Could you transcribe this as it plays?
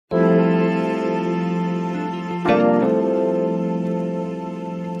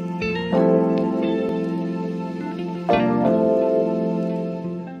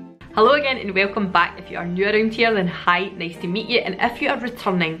and welcome back. If you are new around here, then hi, nice to meet you, and if you are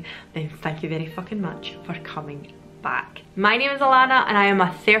returning, then thank you very fucking much for coming back. My name is Alana and I am a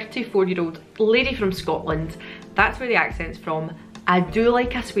 34-year-old lady from Scotland. That's where the accent's from. I do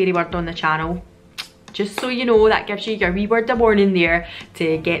like a sweary word on the channel. Just so you know, that gives you your wee word of warning there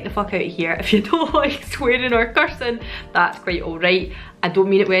to get the fuck out of here. If you don't like swearing or cursing, that's quite alright. I don't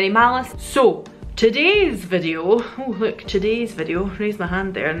mean it with any malice. So, today's video, oh look, today's video, raised my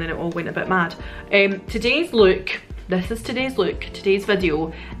hand there and then it all went a bit mad. Today's look, this is today's look, today's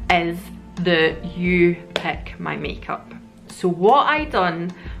video is the you pick my makeup. So what I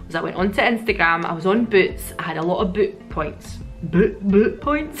done was I went onto Instagram, I was on Boots, I had a lot of boot points. Boot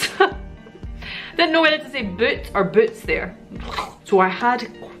points? Didn't know whether to say boot or boots there. So I had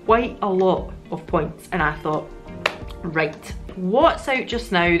quite a lot of points and I thought, right, what's out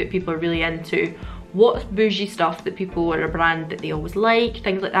just now that people are really into? What's bougie stuff that people are a brand that they always like,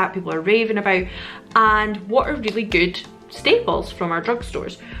 things like that people are raving about, and what are really good staples from our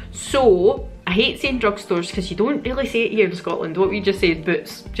drugstores? So I hate saying drugstores because you don't really say it here in Scotland. What we just say is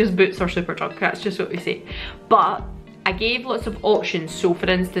Boots, just Boots or Superdrug, that's just what we say. But I gave lots of options. So for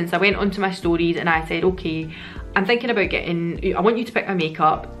instance, I went onto my stories and I said, okay, I'm thinking about getting, I want you to pick my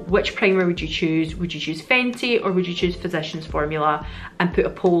makeup. Which primer would you choose? Would you choose Fenty or would you choose Physicians Formula? And put a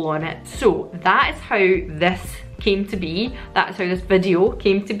poll on it. So that is how this came to be. That is how this video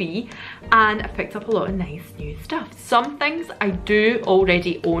came to be. And I picked up a lot of nice new stuff. Some things I do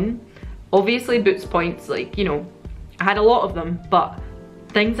already own. Obviously Boots points, like, you know, I had a lot of them, but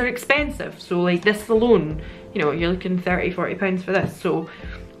things are expensive. So like this alone, you know, you're looking 30, 40 pounds for this. So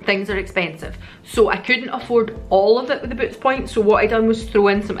things are expensive. So I couldn't afford all of it with the Boots points. So what I done was throw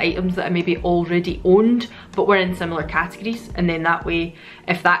in some items that I maybe already owned, but were in similar categories. And then that way,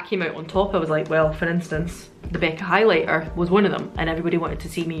 if that came out on top, I was like, well, for instance, the Becca highlighter was one of them and everybody wanted to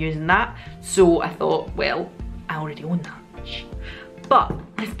see me using that. So I thought, well, I already own that. But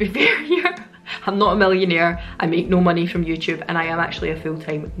let's be fair here. I'm not a millionaire, I make no money from YouTube, and I am actually a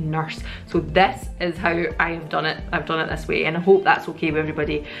full-time nurse. So this is how I have done it. I've done it this way and I hope that's okay with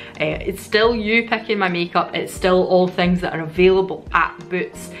everybody. It's still you picking my makeup, it's still all things that are available at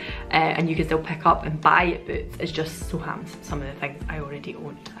Boots, and you can still pick up and buy at Boots. It's just so happens some of the things I already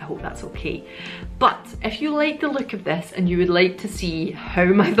own. I hope that's okay. But if you like the look of this and you would like to see how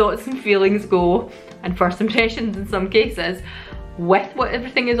my thoughts and feelings go, and first impressions in some cases, with what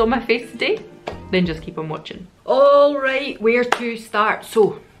everything is on my face today, then just keep on watching. Alright, where to start?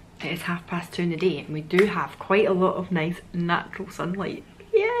 So, it is 2:30 in the day and we do have quite a lot of nice natural sunlight.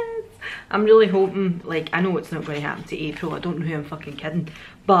 Yes! I'm really hoping, like, I know it's not going to happen to April, I don't know who I'm fucking kidding,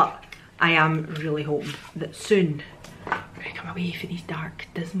 but I am really hoping that soon we're going to come away for these dark,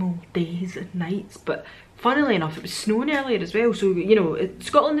 dismal days and nights. But funnily enough, it was snowing earlier as well, so, you know,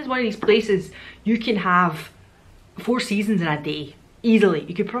 Scotland is one of these places you can have 4 seasons in a day. Easily.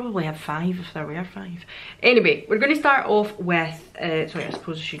 You could probably have 5 if there were 5. Anyway, we're going to start off with, sorry, I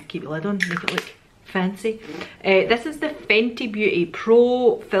suppose I should keep the lid on, make it look fancy. This is the Fenty Beauty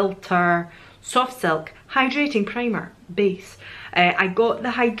Pro Filter Soft Silk Hydrating Primer Base. I got the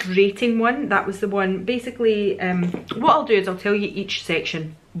hydrating one, that was the one. Basically, what I'll do is I'll tell you each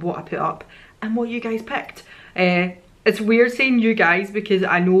section what I put up and what you guys picked. It's weird saying you guys because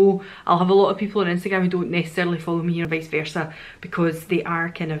I know I'll have a lot of people on Instagram who don't necessarily follow me or vice versa, because they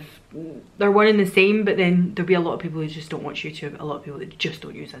are kind of, they're one and the same, but then there'll be a lot of people who just don't watch YouTube, a lot of people that just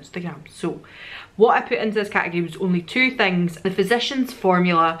don't use Instagram. So what I put into this category was only 2 things: the Physicians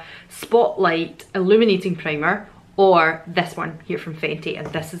Formula Spotlight Illuminating Primer, or this one here from Fenty, and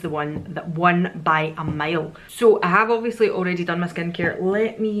this is the one that won by a mile. So I have obviously already done my skincare.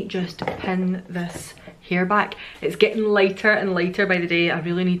 Let me just pin this hair back. It's getting lighter and lighter by the day. I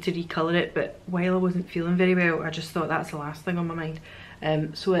really need to recolour it, but while I wasn't feeling very well, I just thought that's the last thing on my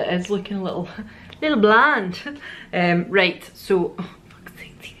mind. So it is looking a little bland. Right, so, oh, fuck's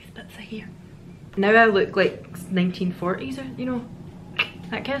sake, see these bits of hair. Now I look like 1940s, or, you know,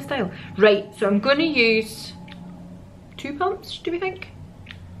 that kind of style. Right, so I'm going to use 2 pumps, do we think?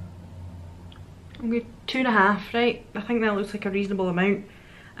 I'm going 2.5, right? I think that looks like a reasonable amount.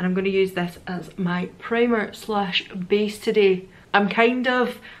 And I'm going to use this as my primer slash base today. I'm kind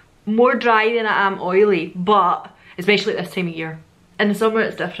of more dry than I am oily, but especially at this time of year. In the summer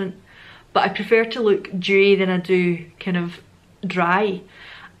it's different, but I prefer to look dewy than I do kind of dry.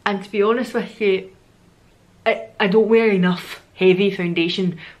 And to be honest with you, I don't wear enough heavy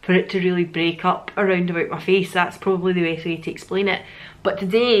foundation for it to really break up around about my face. That's probably the best way to explain it. But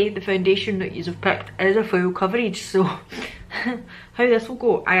today the foundation that you have picked is a full coverage, so how this will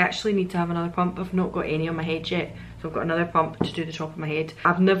go, I actually need to have another pump. I've not got any on my head yet, So I've got another pump to do the top of my head.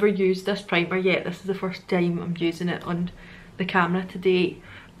 I've never used this primer yet. This is the first time I'm using it on the camera today.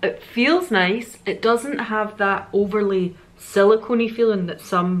 It feels nice. It doesn't have that overly silicone-y feeling that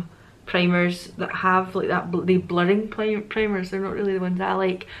some primers that have like that, the blurring primers, they're not really the ones that I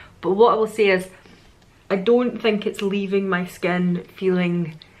like. But what I will say is, I don't think it's leaving my skin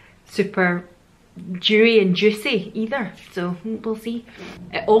feeling super dewy and juicy either, so we'll see.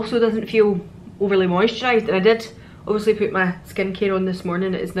 It also doesn't feel overly moisturised, and I did obviously put my skincare on this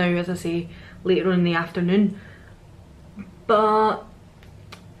morning. It is now, as I say, later on in the afternoon, but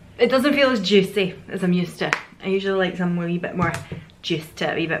it doesn't feel as juicy as I'm used to. I usually like some a wee bit more juice to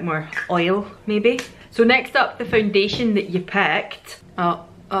it, a wee bit more oil maybe. So next up, the foundation that you picked.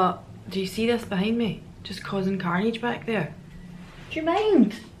 Do you see this behind me? Just causing carnage back there. Do you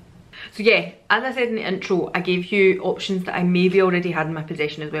mind? So yeah, as I said in the intro, I gave you options that I maybe already had in my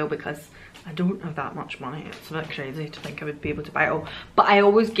possession as well, because I don't have that much money. It's a bit crazy to think I would be able to buy it all. But I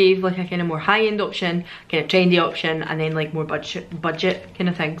always gave like a kind of more high-end option, kind of trendy option, and then like more budget kind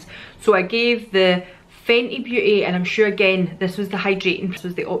of things. So I gave the Fenty Beauty, and I'm sure again this was the hydrating, this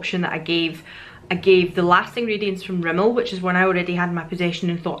was the option that I gave. I gave the Lasting Radiance from Rimmel, which is one I already had in my possession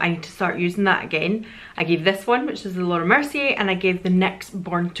and thought I need to start using that again. I gave this one, which is the Laura Mercier, and I gave the NYX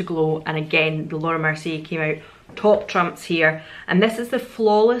Born to Glow, and again the Laura Mercier came out top trumps here. And this is the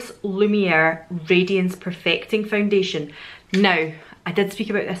Flawless Lumiere Radiance Perfecting Foundation. Now, I did speak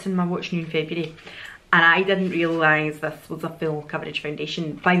about this in my Watch New in February, and I didn't realise this was a full coverage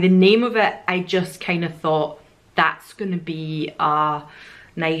foundation. By the name of it, I just kind of thought that's going to be a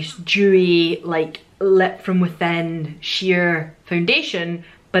nice dewy, like lit from within sheer foundation,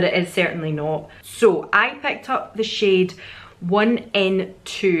 but it is certainly not. So I picked up the shade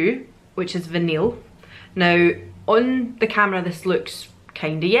 1N2, which is Vanille. Now on the camera this looks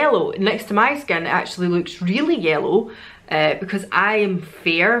kind of yellow. Next to my skin it actually looks really yellow, because I am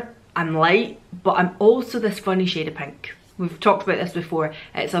fair, I'm light, but I'm also this funny shade of pink. We've talked about this before.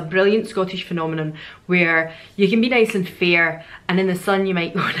 It's a brilliant Scottish phenomenon where you can be nice and fair, and in the sun you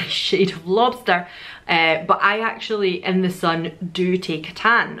might go a nice shade of lobster, but I actually in the sun do take a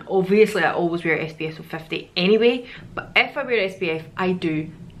tan. Obviously I always wear SPF of 50 anyway, but if I wear SPF I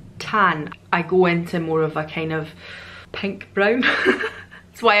do tan. I go into more of a kind of pink brown.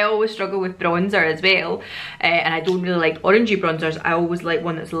 That's why I always struggle with bronzer as well, and I don't really like orangey bronzers. I always like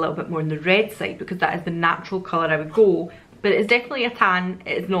one that's a little bit more on the red side, because that is the natural colour I would go. But it's definitely a tan,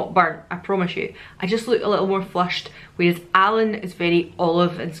 it is not burnt, I promise you. I just look a little more flushed, whereas Alan is very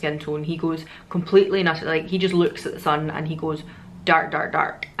olive in skin tone. He goes completely and utterly, like he just looks at the sun and he goes dark, dark,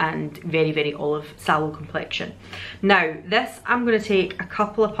 dark, and very, very olive, sallow complexion. Now this I'm going to take a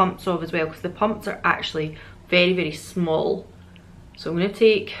couple of pumps of as well, because the pumps are actually very, very small. So I'm going to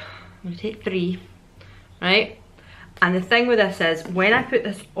take 3, right? And the thing with this is, when I put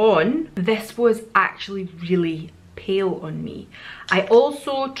this on, this was actually really pale on me. I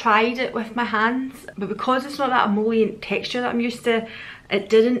also tried it with my hands, but because it's not that emollient texture that I'm used to, it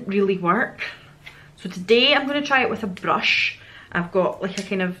didn't really work. So today I'm going to try it with a brush. I've got like a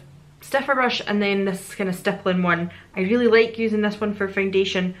kind of stiffer brush and then this kind of stippling one. I really like using this one for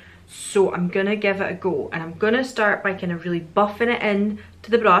foundation, so I'm gonna give it a go, and I'm gonna start by kind of really buffing it in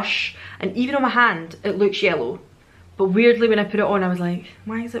to the brush. And even on my hand it looks yellow, but weirdly when I put it on I was like,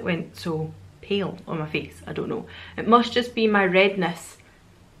 why has it went so pale on my face? I don't know. It must just be my redness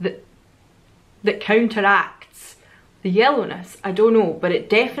that counteracts the yellowness. I don't know, but it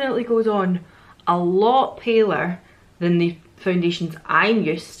definitely goes on a lot paler than the foundations I'm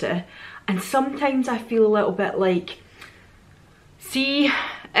used to. And sometimes I feel a little bit like, see,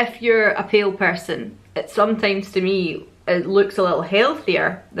 if you're a pale person, it sometimes to me it looks a little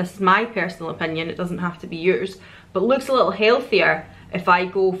healthier. This is my personal opinion, it doesn't have to be yours, but looks a little healthier if I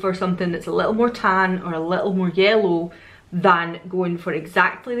go for something that's a little more tan or a little more yellow than going for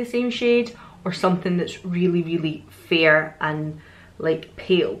exactly the same shade or something that's really, really fair and like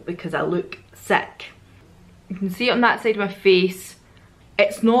pale, because I look sick. You can see it on that side of my face.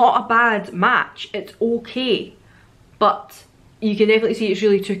 It's not a bad match, it's okay, but you can definitely see it's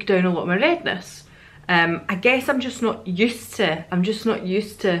really took down a lot of my redness. I guess I'm just not used to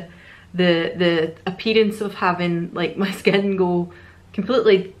the appearance of having like my skin go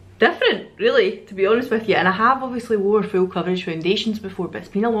completely different, really, to be honest with you. And I have obviously wore full coverage foundations before, but it's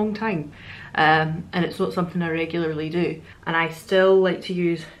been a long time, and it's not something I regularly do. And I still like to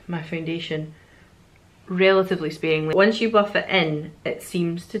use my foundation relatively sparingly. Once you buff it in, it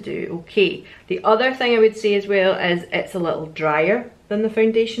seems to do okay. The other thing I would say as well is it's a little drier than the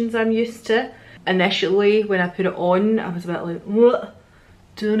foundations I'm used to. Initially when I put it on I was a bit like, what?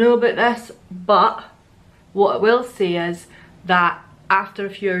 Don't know about this, but What I will say is that after a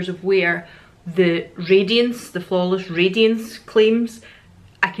few hours of wear, the radiance, the flawless radiance claims,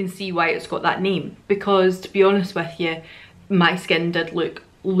 I can see why it's got that name. Because to be honest with you, my skin did look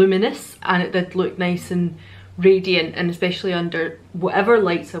luminous and it did look nice and radiant, and especially under whatever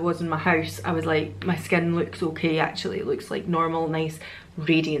lights there was in my house, I was like, my skin looks okay actually. It looks like normal, nice,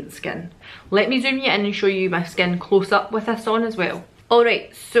 radiant skin. Let me zoom you in and show you my skin close up with this on as well.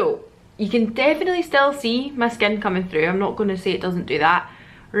 Alright, so you can definitely still see my skin coming through. I'm not going to say it doesn't do that.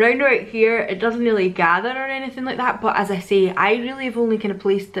 Around right here, it doesn't really gather or anything like that, but as I say, I really have only kind of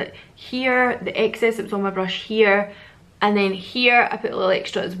placed it here, the excess that was on my brush here, and then here I put a little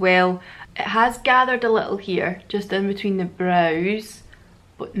extra as well. It has gathered a little here, just in between the brows,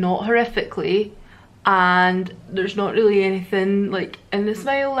 but not horrifically, and there's not really anything like in the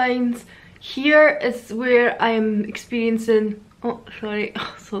smile lines. Here is where I am experiencing, oh sorry,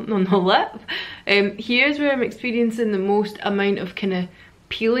 something on the lip. Here's where I'm experiencing the most amount of kind of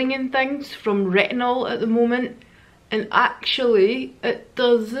peeling and things from retinol at the moment, and actually it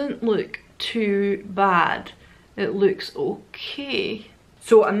doesn't look too bad. It looks okay.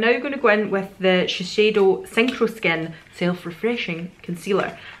 So I'm now going to go in with the Shiseido Synchro Skin Self-Refreshing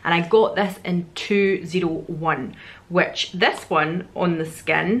Concealer, and I got this in 201, which this one on the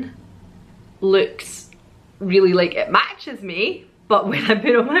skin looks really like it matches me, but when I put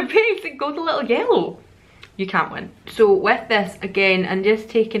it on my face it goes a little yellow. You can't win. So with this, again, I'm just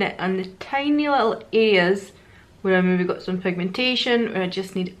taking it on the tiny little areas where I maybe got some pigmentation, where I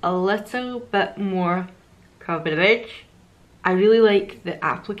just need a little bit more coverage. I really like the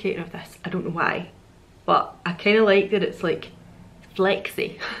applicator of this. I don't know why, but I kind of like that it's like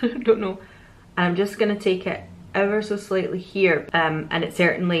flexy. I don't know. And I'm just going to take it ever so slightly here, and it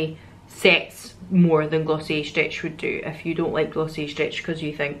certainly sets more than Glossier Stretch would do. If you don't like Glossier Stretch because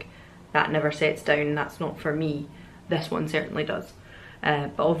you think that never sets down, that's not for me, this one certainly does.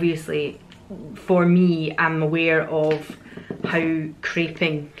 But obviously for me, I'm aware of how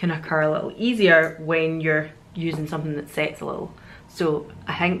creping can occur a little easier when you're using something that sets a little. So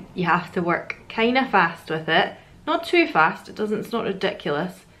I think you have to work kind of fast with it, not too fast, it's not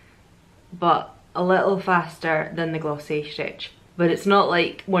ridiculous, but a little faster than the Glossier Stretch. But it's not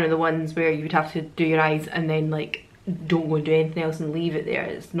like one of the ones where you would have to do your eyes and then like don't go and do anything else and leave it there.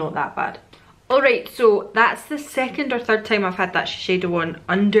 It's not that bad. Alright, so that's the second or third time I've had that Shiseido on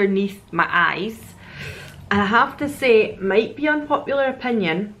underneath my eyes, and I have to say, might be unpopular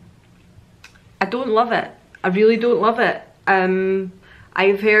opinion, I don't love it. I really don't love it.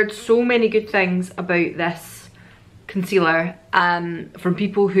 I've heard so many good things about this concealer from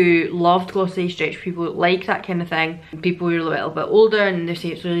people who loved Glossier Stretch, people who like that kind of thing, people who are a little bit older and they say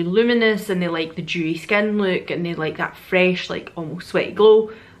it's really luminous and they like the dewy skin look and they like that fresh, like almost sweaty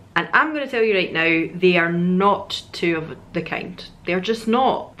glow. And I'm going to tell you right now, they are not two of the kind. They're just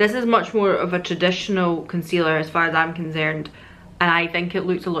not. This is much more of a traditional concealer as far as I'm concerned, and I think it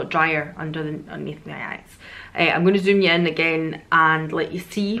looks a lot drier underneath my eyes. I'm going to zoom you in again and let you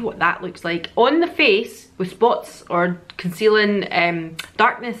see what that looks like on the face with spots or concealing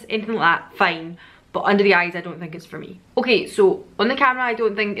darkness, anything like that, fine. But under the eyes, I don't think it's for me. Okay, so on the camera, I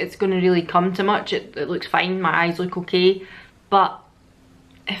don't think it's going to really come to much. It looks fine, my eyes look okay. But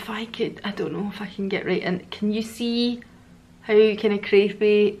if I could, I don't know if I can get right in. Can you see how kind of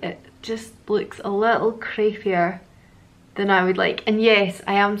crepey? It just looks a little crepier than I would like. And yes,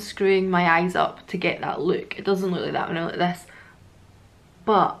 I am screwing my eyes up to get that look. It doesn't look like that when I look at this.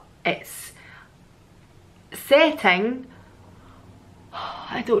 But it's setting,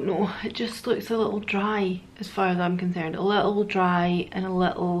 I don't know, it just looks a little dry as far as I'm concerned. A little dry and a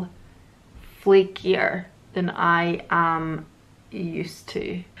little flakier than I am used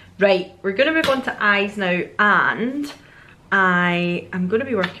to. Right, we're going to move on to eyes now, and I am going to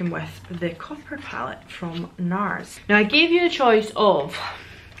be working with the Copper palette from NARS. Now I gave you the choice of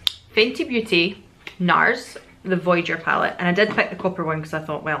Fenty Beauty, NARS, the Voyager palette, and I did pick the Copper one because I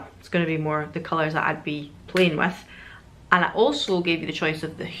thought, well, it's going to be more the colours that I'd be playing with. And I also gave you the choice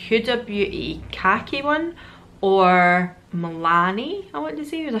of the Huda Beauty Khaki one or Milani, I want to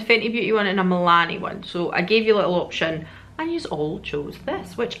say. There's a Fenty Beauty one and a Milani one. So I gave you a little option and you all chose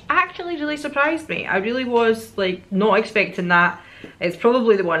this, which actually really surprised me. I really was like not expecting that. It's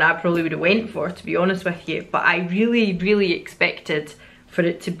probably the one I probably would have went for, to be honest with you. But I really expected for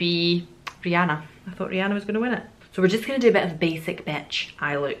it to be Rihanna. I thought Rihanna was going to win it. So we're just going to do a bit of basic bitch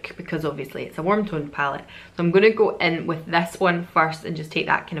eye look because obviously it's a warm toned palette. So I'm going to go in with this one first and just take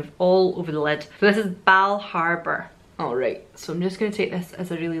that kind of all over the lid. So this is Bal Harbour. Alright, so I'm just going to take this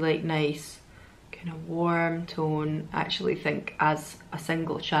as a really like nice kind of warm tone. I actually think as a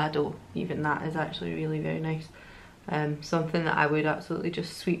single shadow, even that is actually really very nice. Something that I would absolutely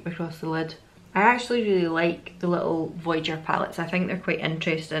just sweep across the lid. I actually really like the little Voyager palettes. I think they're quite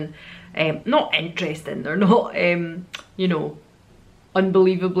interesting. Not interesting, they're not, you know,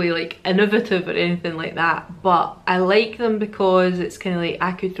 unbelievably like innovative or anything like that, but I like them because it's kind of like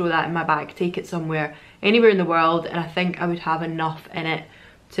I could throw that in my bag, take it somewhere, anywhere in the world, and I think I would have enough in it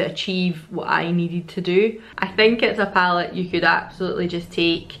to achieve what I needed to do. I think it's a palette you could absolutely just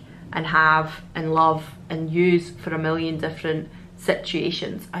take and have and love and use for a million different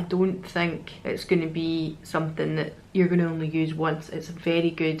situations. I don't think it's going to be something that you're going to only use once. It's a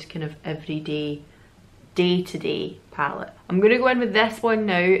very good kind of everyday, day-to-day palette. I'm going to go in with this one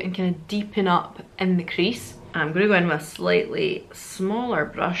now and kind of deepen up in the crease. And I'm going to go in with a slightly smaller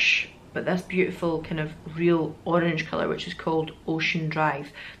brush, but this beautiful kind of real orange colour, which is called Ocean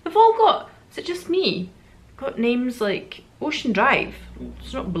Drive. They've all got, is it just me? Got names like Ocean Drive.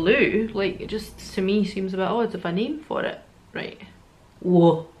 It's not blue, like it just to me seems a bit odd of a name for it. Right.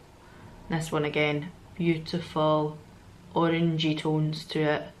 Whoa. This one again, beautiful orangey tones to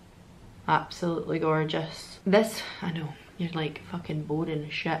it. Absolutely gorgeous. This, I know, you're like fucking boring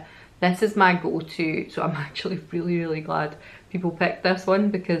as shit. This is my go-to, so I'm actually really glad people picked this one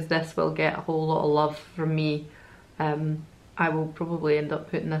because this will get a whole lot of love from me. I will probably end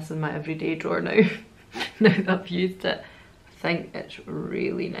up putting this in my everyday drawer now, now that I've used it. I think it's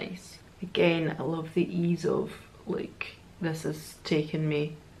really nice. Again, I love the ease of, like, this has taken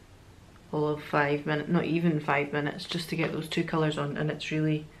me all of 5 minutes, not even 5 minutes, just to get those two colours on, and it's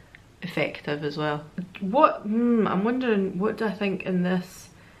really effective as well. What, I'm wondering, what do I think in this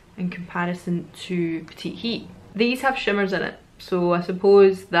in comparison to Petite Heat? These have shimmers in it, so I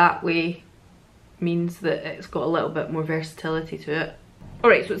suppose that way means that it's got a little bit more versatility to it.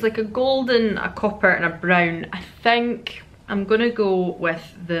 Alright, so it's like a golden, a copper and a brown. I think I'm gonna go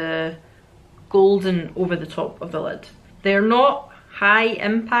with the golden over the top of the lid. They're not high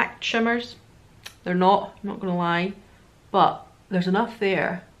impact shimmers, they're not, I'm not gonna lie, but there's enough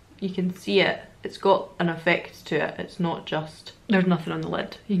there. You can see it, it's got an effect to it. It's not just, there's nothing on the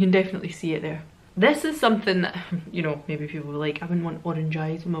lid. You can definitely see it there. This is something that, you know, maybe people were like, I wouldn't want orange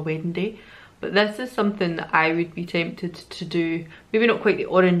eyes on my wedding day. But this is something that I would be tempted to do. Maybe not quite the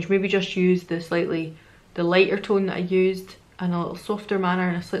orange, maybe just use the slightly, the lighter tone that I used in a little softer manner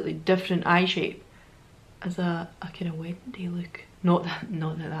and a slightly different eye shape as a kind of wedding day look. Not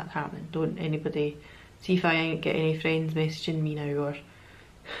that that's happening. Don't anybody, see if I ain't get any friends messaging me now, or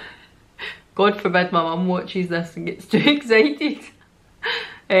God forbid my mum watches this and gets too excited.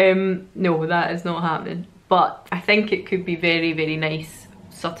 No, that is not happening. But I think it could be very nice,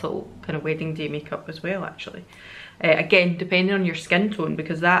 subtle kind of wedding day makeup as well, actually. Again, depending on your skin tone,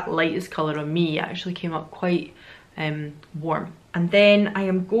 because that lightest colour on me actually came up quite warm. And then I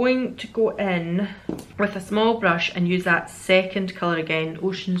am going to go in with a small brush and use that second colour again,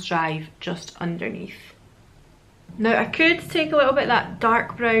 Ocean's Drive, just underneath. Now I could take a little bit of that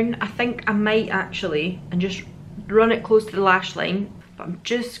dark brown, I think I might actually, and just run it close to the lash line. But I'm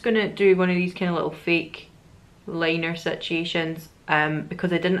just gonna do one of these kind of little fake liner situations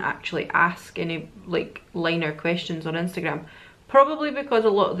because I didn't actually ask any like liner questions on Instagram. Probably because a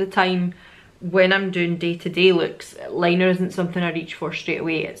lot of the time when I'm doing day-to-day looks, liner isn't something I reach for straight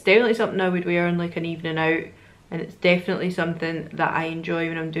away. It's definitely something I would wear on like an evening out, and it's definitely something that I enjoy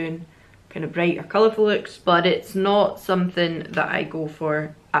when I'm doing kind of bright or colourful looks, but it's not something that I go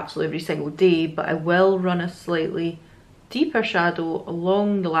for absolutely every single day. But I will run a slightly deeper shadow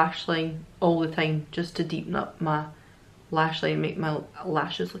along the lash line all the time, just to deepen up my lash line, make my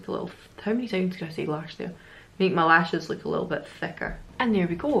lashes look a little, how many times can I say lash there? Make my lashes look a little bit thicker. And there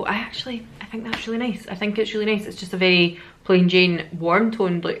we go. I think that's really nice. I think it's really nice. It's just a very plain Jane warm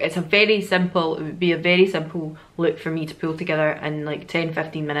toned look. It's a very simple, it would be a very simple look for me to pull together in like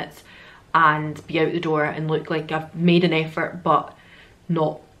 10-15 minutes and be out the door and look like I've made an effort but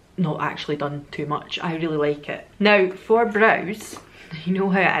not actually done too much. I really like it. Now for brows, you know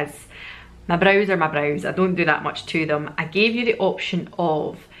how it is. My brows are my brows. I don't do that much to them. I gave you the option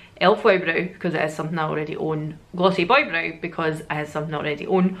of Elf Wow Brow because it is something I already own, Glossy Boy Brow because it is something I already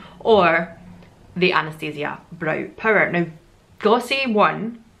own, or the Anastasia Brow Power. Now Glossy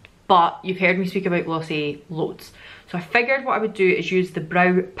won, but you've heard me speak about Glossy loads. So I figured what I would do is use the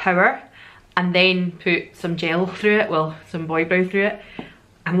Brow Power and then put some gel through it, well, some boy brow through it.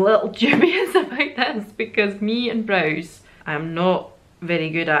 I'm a little dubious about this because me and brows, I'm not very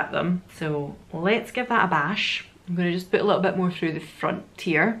good at them. So let's give that a bash. I'm going to just put a little bit more through the front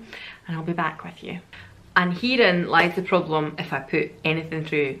here and I'll be back with you. And herein lies the problem if I put anything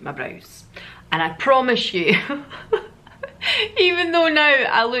through my brows. And I promise you, even though now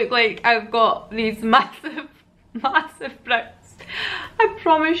I look like I've got these massive, massive brows, I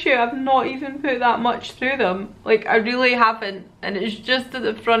promise you I've not even put that much through them. Like, I really haven't. And it's just at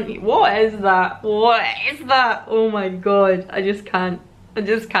the front. What is that? What is that? Oh my god, I just can't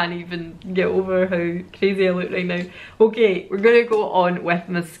even get over how crazy I look right now. Okay, we're gonna go on with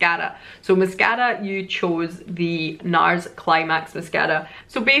mascara. So mascara, you chose the NARS Climax mascara.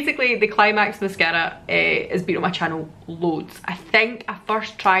 So basically the Climax mascara has been on my channel loads. I think I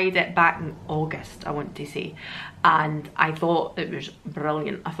first tried it back in August, I want to say. And I thought it was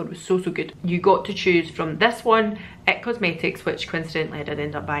brilliant. I thought it was so good. You got to choose from this one, It Cosmetics, which coincidentally I did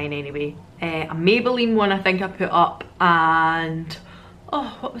end up buying anyway. A Maybelline one I think I put up, and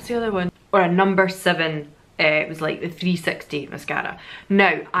oh, what was the other one? Or a number 7, it was like the 360 mascara.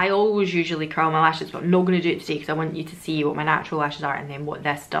 Now, I always usually curl my lashes, but I'm not going to do it today because I want you to see what my natural lashes are and then what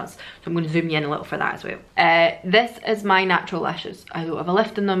this does. So I'm going to zoom you in a little for that as well. This is my natural lashes. I don't have a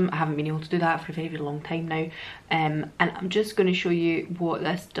lift in them. I haven't been able to do that for a very, very long time now. And I'm just going to show you what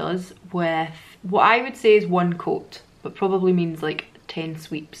this does with what I would say is one coat, but probably means like 10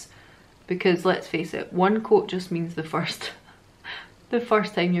 sweeps. Because let's face it, one coat just means the first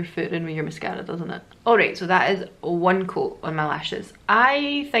time you're footing with your mascara, doesn't it? Alright, so that is one coat on my lashes.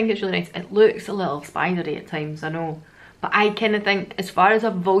 I think it's really nice. It looks a little spidery at times, I know. But I kind of think, as far as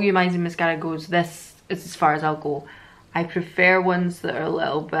a volumizing mascara goes, this is as far as I'll go. I prefer ones that are a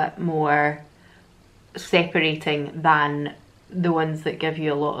little bit more separating than the ones that give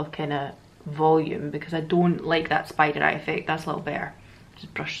you a lot of kind of volume, because I don't like that spider eye effect. That's a little better.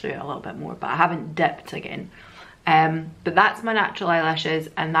 Just brush through it a little bit more, but I haven't dipped again. But that's my natural eyelashes,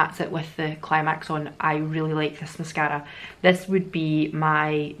 and that's it with the Climax on. I really like this mascara. This would be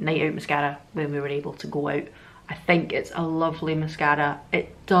my night out mascara when we were able to go out. I think it's a lovely mascara.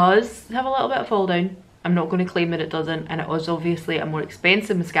 It does have a little bit of fall down. I'm not going to claim that it doesn't, and it was obviously a more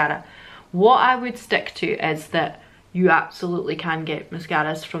expensive mascara. What I would stick to is that you absolutely can get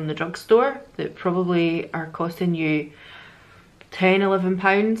mascaras from the drugstore that probably are costing you 10, 11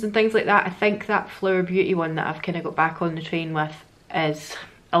 pounds and things like that. I think that Flower Beauty one that I've kind of got back on the train with is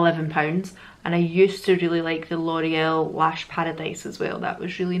 11 pounds. And I used to really like the L'Oreal Lash Paradise as well. That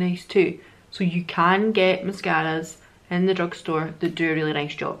was really nice too. So you can get mascaras in the drugstore that do a really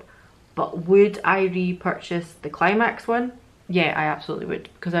nice job. But would I repurchase the Climax one? Yeah, I absolutely would,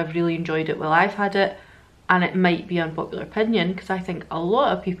 because I've really enjoyed it while I've had it. And it might be unpopular opinion, because I think a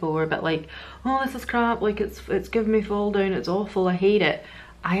lot of people were a bit like, oh, this is crap, like it's giving me fall down, it's awful, I hate it.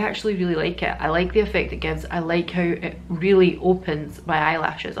 I actually really like it. I like the effect it gives. I like how it really opens my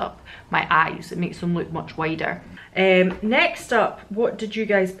eyelashes up, my eyes. It makes them look much wider. Next up, what did you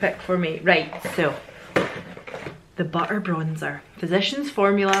guys pick for me? Right, so the Butter Bronzer. Physicians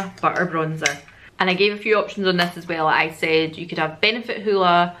Formula Butter Bronzer. And I gave a few options on this as well. I said you could have Benefit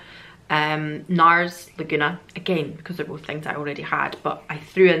Hoola, NARS Laguna, again because they're both things I already had, but I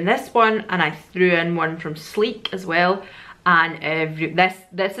threw in this one and I threw in one from Sleek as well, and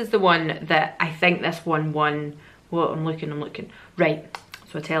this is the one that I think this one won. Well, I'm looking right,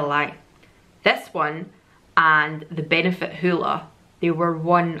 so I tell a lie. This one and the Benefit Hoola, they were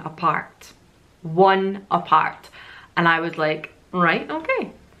one apart, and I was like, right,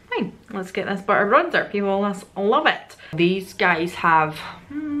 okay, fine, let's get this butter bronzer. People must love it. These guys have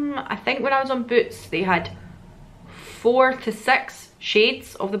I think when I was on Boots they had 4 to 6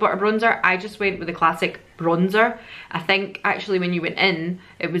 shades of the butter bronzer. I just went with the classic bronzer. I think actually when you went in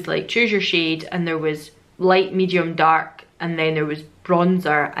it was like choose your shade, and there was light, medium, dark, and then there was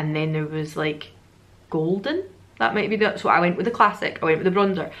bronzer, and then there was like golden. That might be the, so I went with the classic, I went with the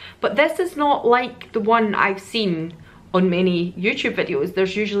bronzer. But this is not like the one I've seen on many YouTube videos.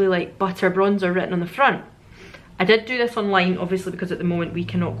 There's usually like butter bronzer written on the front. I did do this online, obviously, because at the moment we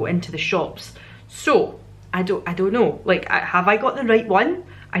cannot go into the shops. So, I don't know. Like, have I got the right one?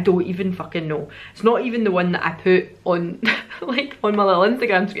 I don't even fucking know. It's not even the one that I put on, like, on my little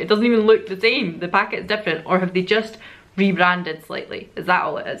Instagram screen. It doesn't even look the same. The packet's different. Or have they just rebranded slightly? Is that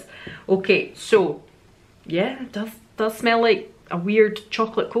all it is? Okay, so, yeah, it does smell like a weird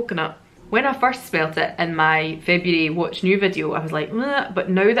chocolate coconut. When I first smelt it in my February Watch New video, I was like, meh.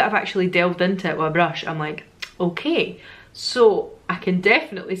 But now that I've actually delved into it with a brush, I'm like, okay, so I can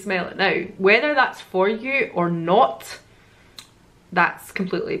definitely smell it now. Whether that's for you or not, that's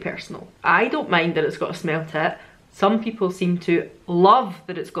completely personal. I don't mind that it's got a smell to it. Some people seem to love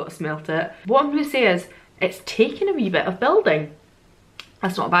that it's got a smell to it. What I'm going to say is, it's taken a wee bit of building.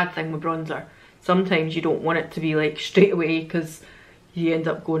 That's not a bad thing with bronzer. Sometimes you don't want it to be like straight away because you end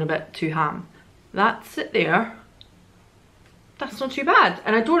up going a bit too ham. That's it there. that's not too bad.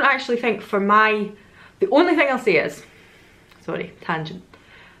 And I don't actually think for my, the only thing I'll say is, sorry, tangent.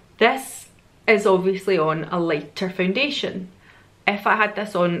 This is obviously on a lighter foundation. If I had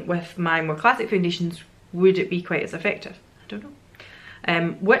this on with my more classic foundations, would it be quite as effective? I don't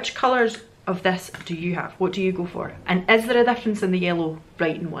know. Which colours of this do you have? What do you go for? And is there a difference in the yellow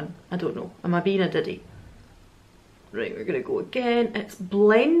brighten one? I don't know. Am I being a diddy? Right, we're gonna go again. It's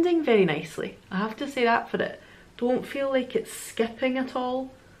blending very nicely. I have to say that for it. Don't feel like it's skipping at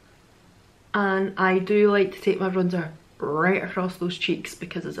all. And I do like to take my bronzer right across those cheeks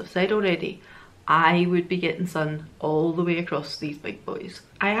because, as I've said already, I would be getting sun all the way across these big boys.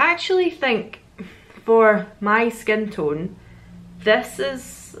 I actually think for my skin tone, this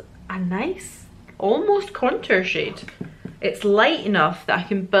is a nice, almost contour shade. It's light enough that I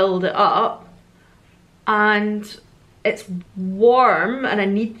can build it up, and it's warm, and I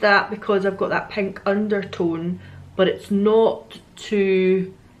need that because I've got that pink undertone, but it's not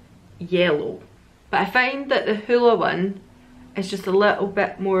too yellow. But I find that the Hoola one is just a little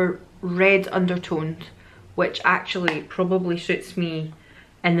bit more red undertoned, which actually probably suits me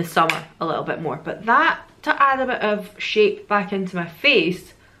in the summer a little bit more. But that, to add a bit of shape back into my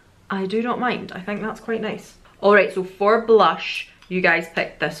face, I do not mind. I think that's quite nice. Alright, so for blush, you guys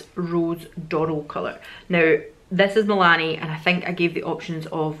picked this Rose Doral colour. Now, this is Milani, and I think I gave the options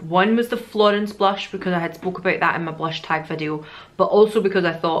of, one was the Florence blush because I had spoke about that in my blush tag video, but also because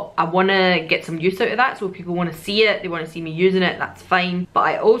I thought I want to get some use out of that, so if people want to see it, they want to see me using it, that's fine. But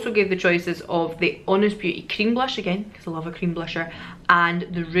I also gave the choices of the Honest Beauty cream blush, again, because I love a cream blusher, and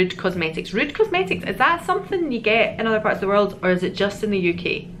the Rude Cosmetics. Rude Cosmetics, is that something you get in other parts of the world, or is it just in the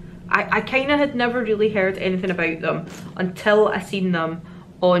UK? I kind of had never really heard anything about them until I seen them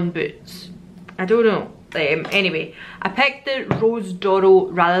on Boots. I don't know. Anyway, I picked the Rose Doral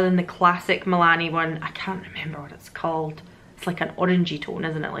rather than the classic Milani one. I can't remember what it's called. It's like an orangey tone,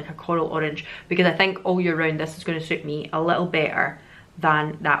 isn't it? Like a coral orange. Because I think all year round this is going to suit me a little better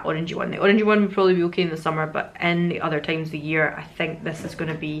than that orangey one. The orangey one would probably be okay in the summer, but in the other times of the year, I think this is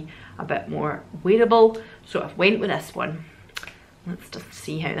going to be a bit more wearable. So I've went with this one. Let's just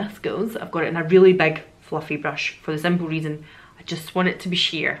see how this goes. I've got it in a really big fluffy brush for the simple reason I just want it to be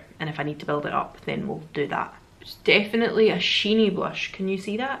sheer, and if I need to build it up, then we'll do that. It's definitely a sheeny blush. Can you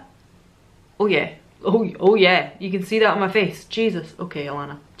see that? Oh yeah. Oh yeah. You can see that on my face. Jesus. Okay,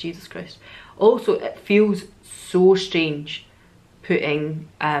 Alana. Jesus Christ. Also, it feels so strange putting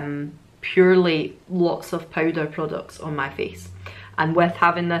purely lots of powder products on my face. And with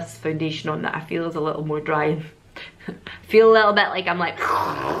having this foundation on that I feel is a little more dry. Feel a little bit like I'm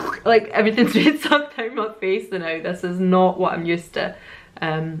like everything's been sucked down my face now. This is not what I'm used to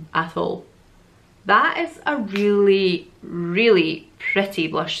at all. That is a really, really pretty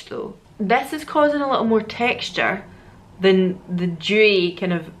blush though. This is causing a little more texture than the dewy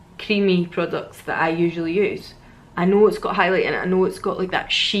kind of creamy products that I usually use. I know it's got highlight in it, I know it's got like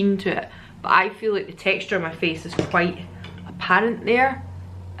that sheen to it, but I feel like the texture of my face is quite apparent there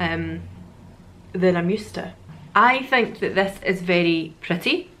than I'm used to. I think that this is very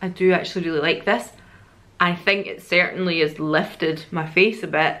pretty. I do actually really like this. I think it certainly has lifted my face a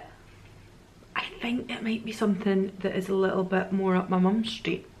bit. I think it might be something that is a little bit more up my mum's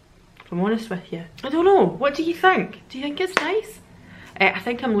street, if I'm honest with you. I don't know, what do you think? Do you think it's nice? I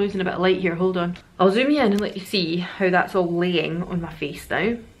think I'm losing a bit of light here, hold on. I'll zoom you in and let you see how that's all laying on my face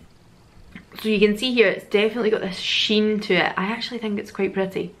now. So you can see here, it's definitely got this sheen to it. I actually think it's quite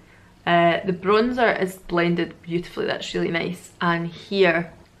pretty. The bronzer is blended beautifully, that's really nice. And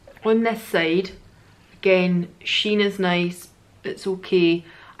here, on this side, again, sheen is nice, it's okay.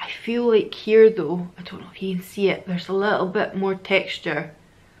 I feel like here though, I don't know if you can see it, there's a little bit more texture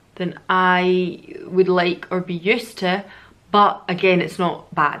than I would like or be used to. But again, it's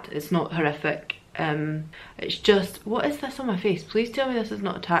not bad, it's not horrific. It's just, what is this on my face? Please tell me this is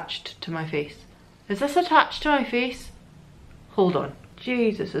not attached to my face. Is this attached to my face? Hold on.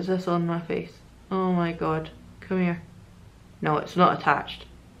 Jesus, is this on my face? Oh my god. Come here. No, it's not attached.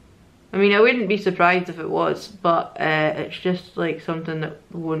 I mean, I wouldn't be surprised if it was, but it's just like something that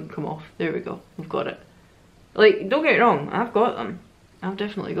won't come off. There we go. We've got it. Like, don't get me wrong, I've got them. I've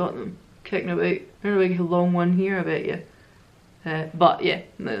definitely got them. Kicking about. There's a big long one here, I bet you. But yeah,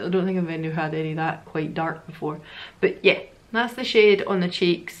 I don't think I've ever had any that quite dark before. But yeah, that's the shade on the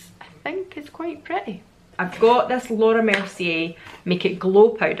cheeks. I think it's quite pretty. I've got this Laura Mercier Make It Glow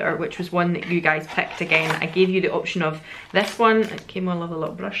powder, which was one that you guys picked again. I gave you the option of this one. It came on with a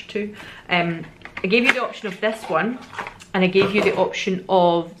little brush too. I gave you the option of this one, and I gave you the option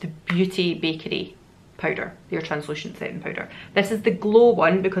of the Beauty Bakery powder, your translucent setting powder. This is the Glow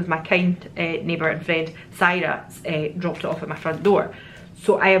one because my kind neighbour and friend Syra dropped it off at my front door.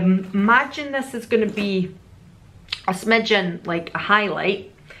 So I imagine this is going to be a smidgen like a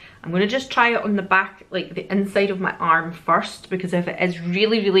highlight. I'm going to just try it on the back, like the inside of my arm first, because if it is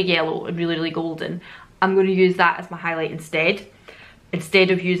really, really yellow and really, really golden, I'm going to use that as my highlight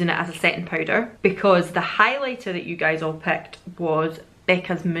instead of using it as a setting powder, because the highlighter that you guys all picked was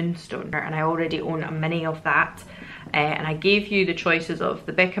Becca's Moonstone, and I already own a mini of that. And I gave you the choices of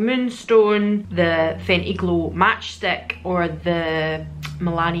the Becca Moonstone, the Fenty Glow Matchstick, or the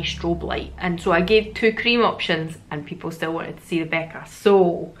Milani Strobe Light. And so I gave 2 cream options and people still wanted to see the Becca.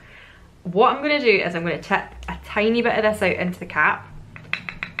 So what I'm going to do is I'm going to tip a tiny bit of this out into the cap.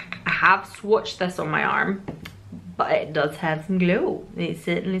 I have swatched this on my arm, but it does have some glow. There's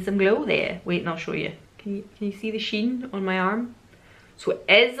certainly some glow there. Wait, and I'll show you. Can you see the sheen on my arm? So it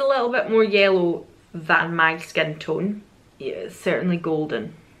is a little bit more yellow than my skin tone. Yeah, it's certainly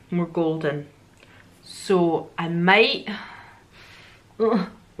golden, more golden. So I might, I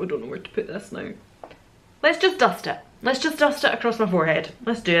don't know where to put this now. Let's just dust it. Let's just dust it across my forehead.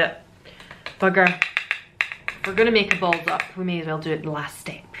 Let's do it. Bugger. If we're gonna make a balls up, we may as well do it the last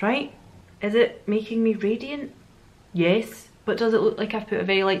step, right? Is it making me radiant? Yes. But does it look like I've put a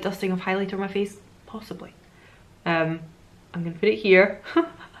very light dusting of highlighter on my face? Possibly. I'm gonna put it here.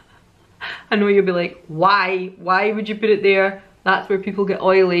 I know you'll be like, why? Why would you put it there? That's where people get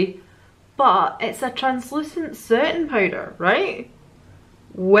oily. But it's a translucent setting powder, right?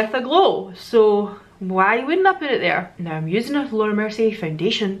 With a glow. So why wouldn't I put it there? Now I'm using a Laura Mercier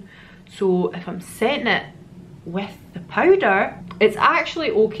foundation. So if I'm setting it with the powder, it's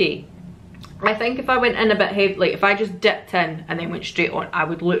actually okay. I think if I went in a bit heavy, like if I just dipped in and then went straight on, I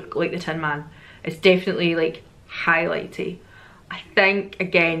would look like the Tin Man. It's definitely like highlighty. I think,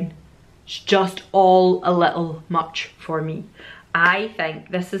 again, it's just all a little much for me. I think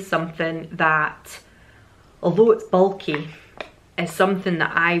this is something that, although it's bulky, is something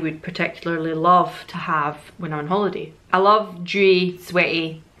that I would particularly love to have when I'm on holiday. I love dewy,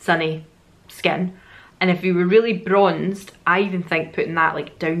 sweaty, sunny skin. And if you were really bronzed, I even think putting that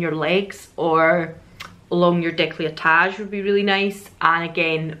like down your legs or along your décolletage would be really nice. And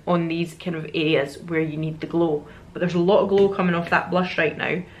again, on these kind of areas where you need the glow. But there's a lot of glow coming off that blush right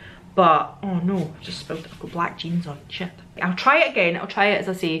now. But, oh no, I just spilled it. I've got black jeans on, shit. I'll try it again. I'll try it, as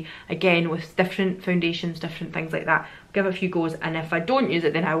I say, again with different foundations, different things like that. Give it a few goes, and if I don't use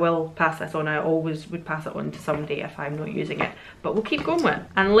it, then I will pass this on. I always would pass it on to somebody if I'm not using it. But we'll keep going with it.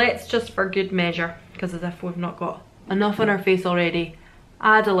 And let's just, for good measure, because as if we've not got enough on our face already,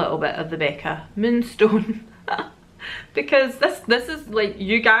 add a little bit of the Becca Moonstone. Because this is like,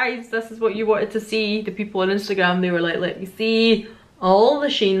 you guys, this is what you wanted to see. The people on Instagram, they were like, let me see all the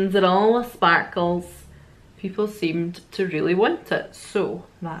sheens and all the sparkles. People seemed to really want it, so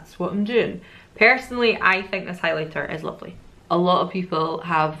that's what I'm doing. Personally, I think this highlighter is lovely. A lot of people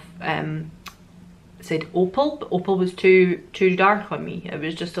have said opal, but opal was too dark on me. It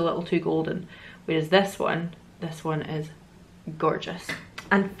was just a little too golden. Whereas this one is gorgeous.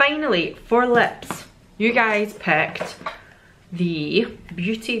 And finally, for lips, you guys picked the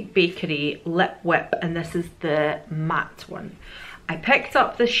Beauty Bakery Lip Whip, and this is the matte one. I picked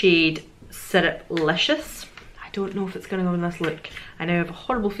up the shade Syruplicious. I don't know if it's going to go in this look. I now have a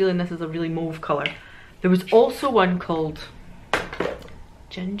horrible feeling this is a really mauve colour. There was also one called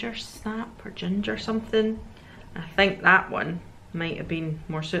Ginger Snap or Ginger something. I think that one might have been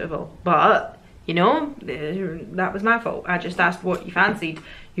more suitable. But, you know, that was my fault. I just asked what you fancied.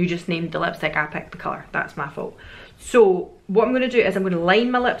 You just named the lipstick, I picked the colour. That's my fault. So what I'm going to do is I'm going to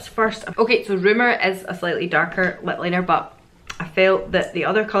line my lips first. Okay, so Rumour is a slightly darker lip liner, but I felt that the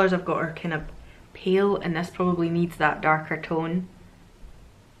other colours I've got are kind of pale, and this probably needs that darker tone.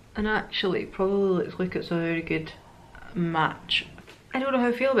 And actually, it probably looks like it's a very good match. I don't know how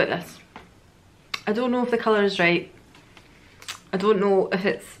I feel about this. I don't know if the colour is right. I don't know if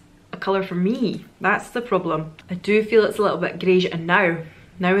it's a colour for me. That's the problem. I do feel it's a little bit greyish, and now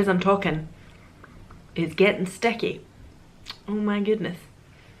as I'm talking, it's getting sticky. Oh my goodness.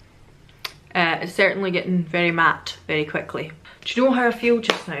 It's certainly getting very matte very quickly. Do you know how I feel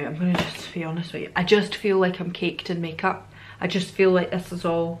just now? I'm gonna just be honest with you. I just feel like I'm caked in makeup. I just feel like this is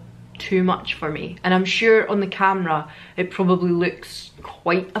all too much for me. And I'm sure on the camera, it probably looks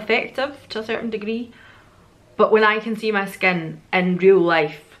quite effective to a certain degree. But when I can see my skin in real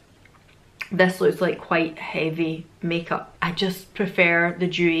life, this looks like quite heavy makeup. I just prefer the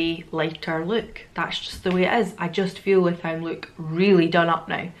dewy, lighter look. That's just the way it is. I just feel like I look really done up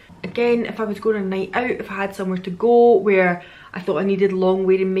now. Again, if I was going on a night out, if I had somewhere to go where I thought I needed long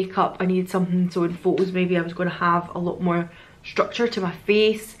wearing makeup, I needed something so in photos maybe I was going to have a lot more structure to my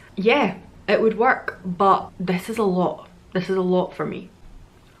face, yeah, it would work. But this is a lot. This is a lot for me.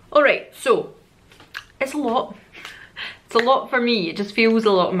 Alright, so it's a lot. It's a lot for me. It just feels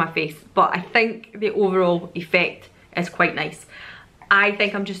a lot on my face, but I think the overall effect is quite nice. I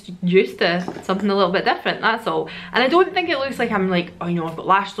think I'm just used to something a little bit different, that's all. And I don't think it looks like I'm like, oh, you know, I've got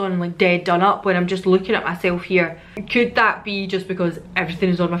lashes on and like dead done up when I'm just looking at myself here. Could that be just because everything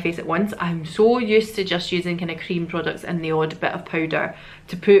is on my face at once? I'm so used to just using kind of cream products and the odd bit of powder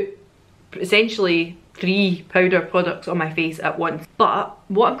to put essentially 3 powder products on my face at once. But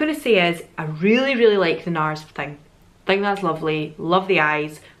what I'm going to say is I really, really like the NARS thing. I think that's lovely. Love the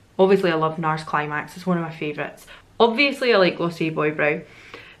eyes. Obviously I love NARS Climax. It's one of my favourites. Obviously I like Glossy Boy Brow.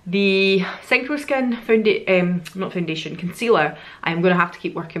 The Synchro Skin concealer I'm going to have to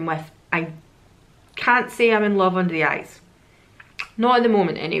keep working with. I can't say I'm in love under the eyes. Not at the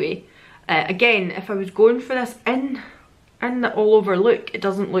moment anyway. Again, if I was going for this in the all over look, it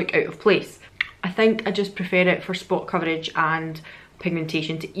doesn't look out of place. I think I just prefer it for spot coverage and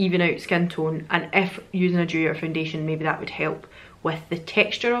pigmentation to even out skin tone, and if using a dewy foundation maybe that would help with the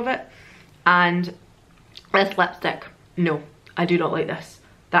texture of it. And this lipstick, no, I do not like this.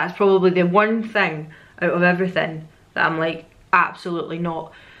 That is probably the one thing out of everything that I'm like, absolutely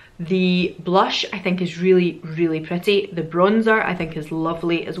not. The blush I think is really, really pretty. The bronzer I think is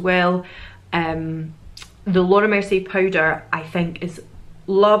lovely as well. The Laura Mercier powder I think is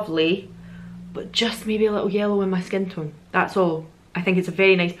lovely, but just maybe a little yellow in my skin tone, that's all. I think it's a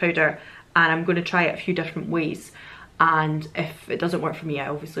very nice powder and I'm going to try it a few different ways, and if it doesn't work for me I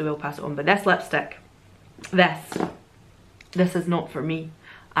obviously will pass it on. But this lipstick, this is not for me.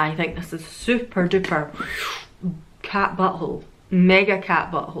 I think this is super duper cat butthole, mega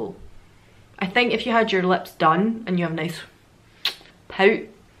cat butthole. I think if you had your lips done and you have a nice pout,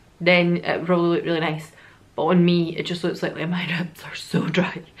 then it would probably look really nice. But on me it just looks like my lips are so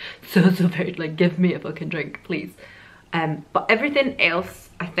dry, so very, like, give me a fucking drink please. But everything else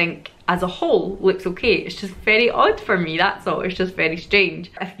I think as a whole looks okay. It's just very odd for me, that's all. It's just very strange.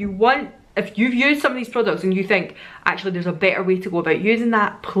 If you've used some of these products and you think actually there's a better way to go about using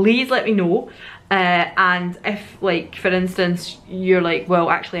that, please let me know. And if, like, for instance, you're like, well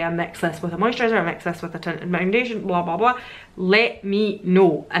actually I mix this with a moisturiser, I mix this with a tinted foundation, blah blah blah, let me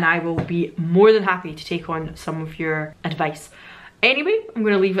know and I will be more than happy to take on some of your advice. Anyway, I'm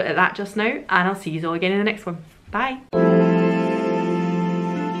going to leave it at that just now, and I'll see you all again in the next one. Bye.